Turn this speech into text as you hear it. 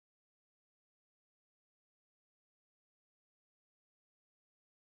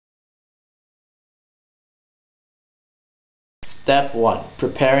Step 1.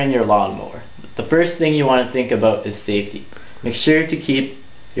 Preparing your lawnmower. The first thing you want to think about is safety. Make sure to keep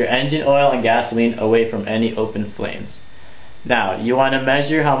your engine oil and gasoline away from any open flames. Now, you want to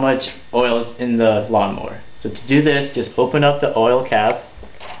measure how much oil is in the lawnmower. So to do this, just open up the oil cap.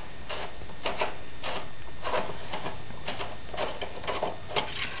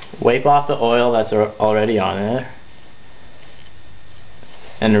 Wipe off the oil that's already on there.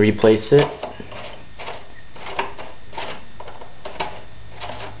 And replace it.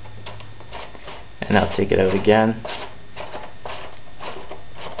 And I'll take it out again.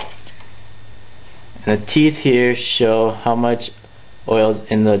 And the teeth here show how much oil is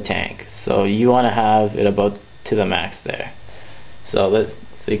in the tank. So you want to have it about to the max there. So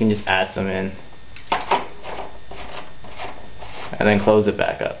you can just add some in. And then close it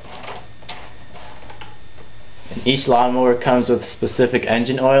back up. And each lawnmower comes with specific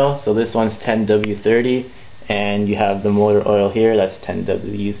engine oil. So this one's 10W30. And you have the motor oil here, that's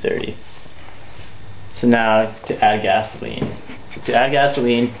 10W30. So now to add gasoline. So to add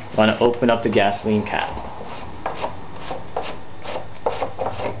gasoline, you want to open up the gasoline cap.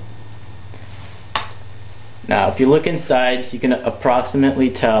 Now if you look inside, you can approximately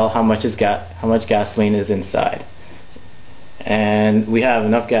tell how much gasoline is inside. And we have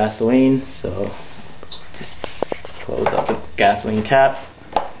enough gasoline, so just close up the gasoline cap.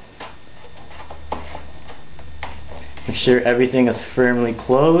 Make sure everything is firmly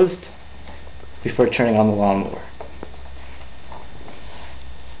closed before turning on the lawnmower.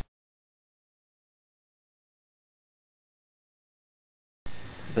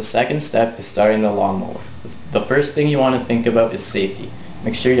 The second step is starting the lawnmower. The first thing you want to think about is safety.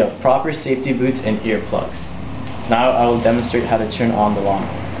 Make sure you have proper safety boots and earplugs. Now I will demonstrate how to turn on the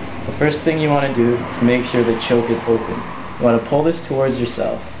lawnmower. The first thing you want to do is make sure the choke is open. You want to pull this towards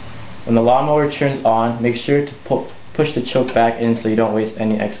yourself. When the lawnmower turns on, make sure to push the choke back in so you don't waste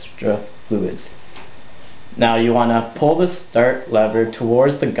any extra fluids. Now you want to pull the start lever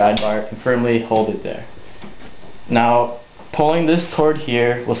towards the guide bar and firmly hold it there. Now pulling this cord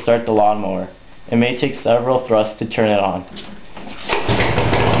here will start the lawnmower. It may take several thrusts to turn it on.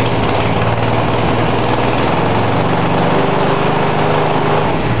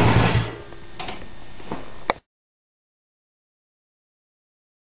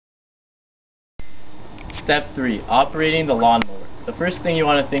 Step 3. Operating the lawnmower. The first thing you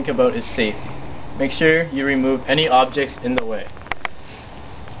want to think about is safety. Make sure you remove any objects in the way.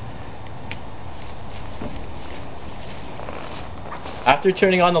 After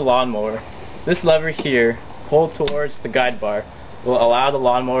turning on the lawnmower, this lever here, pulled towards the guide bar, will allow the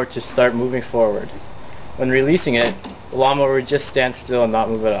lawnmower to start moving forward. When releasing it, the lawnmower will just stand still and not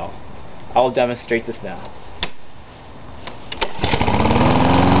move at all. I will demonstrate this now.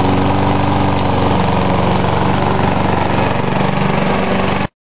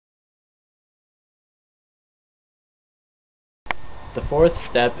 The fourth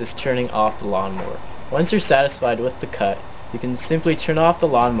step is turning off the lawnmower. Once you're satisfied with the cut, you can simply turn off the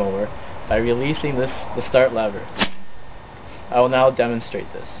lawnmower by releasing the start lever. I will now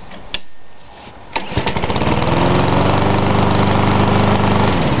demonstrate this.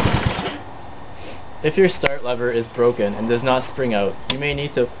 If your start lever is broken and does not spring out, you may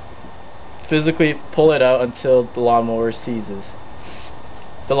need to physically pull it out until the lawnmower seizes.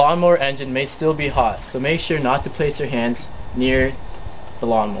 The lawnmower engine may still be hot, so make sure not to place your hands near the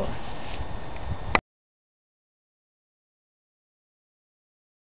lawnmower.